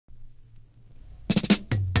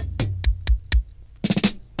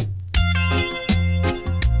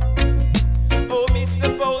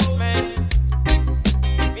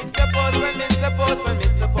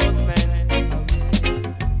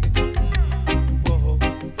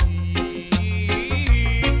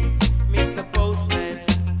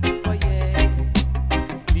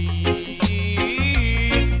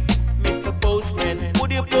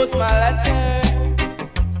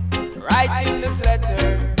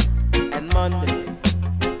Monday.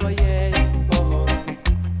 Oh yeah, oh.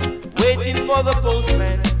 Waiting for the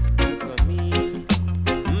postman to come in.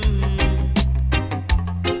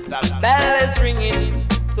 The bell is ringing,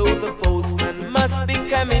 so the postman must be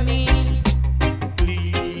coming in.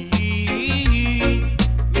 Please,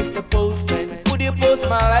 Mr. Postman, would you post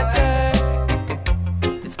my letter?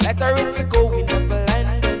 This letter it's going up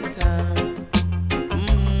London town.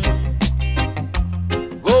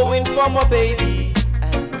 Going for my baby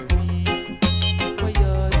and Marie. Oh,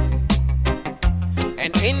 yeah.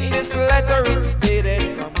 And in this letter it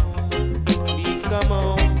stated, come home, please come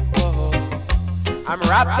home. Oh. I'm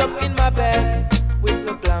wrapped up in my bed with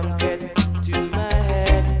the blanket to my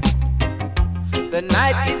head. The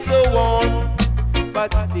night is so warm,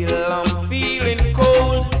 but still I'm feeling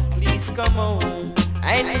cold. Please come home.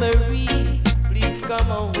 And Marie, please come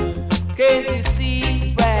home. Can't you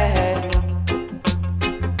see where?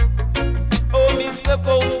 Oh, Mr.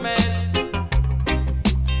 Postman.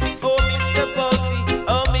 Oh, Mr. Posey.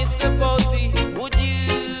 Oh, Mr. Posey. Would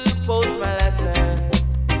you post my letter?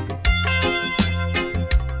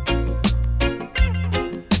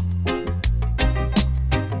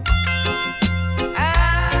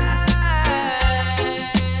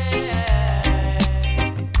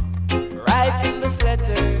 Writing this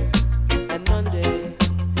letter and Monday,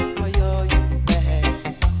 oh, yeah.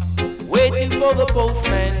 Waiting for the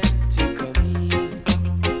postman to come in.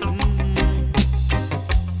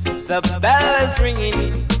 The bell is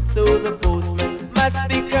ringing, so the postman must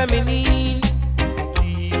be coming in.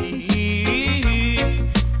 Please,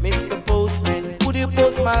 Mr. Postman, would you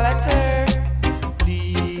post my letter?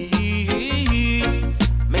 Please,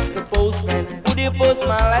 Mr. Postman, would you post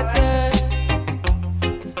my letter?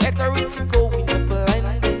 This letter it's going up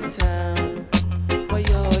London town. Oh,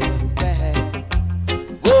 yeah.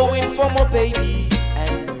 Going for my baby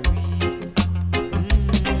and Marie.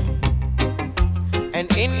 And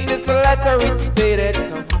in this letter it stated,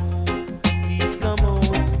 come home, please come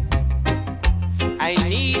home. I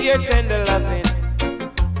need your tender loving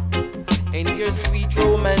and your sweet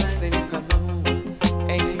romancing. Come home.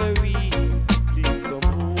 And Marie, please come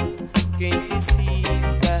home. Can't you see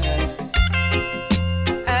that?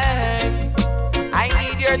 I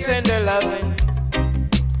need your tender loving,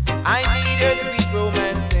 I need your sweet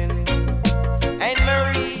romancing.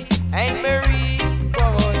 And Marie,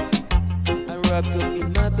 boy, I'm wrapped up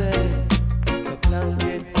in my bed, the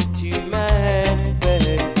blanket to my head.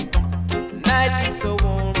 Night is so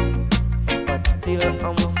warm, but still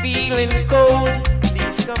I'm feeling cold.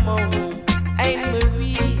 Please come home. And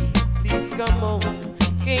Marie, please come home.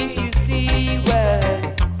 Can't you see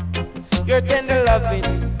where your tender loving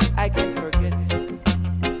I can forget?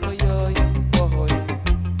 Oh, yeah, boy,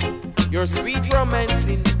 your sweet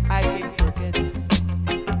romancing I can forget.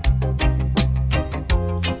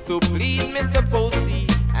 So please, Mr. Posey,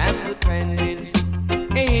 I'm depending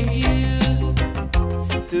on you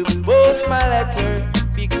to post my letter,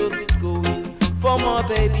 because it's going for my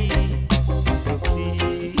baby.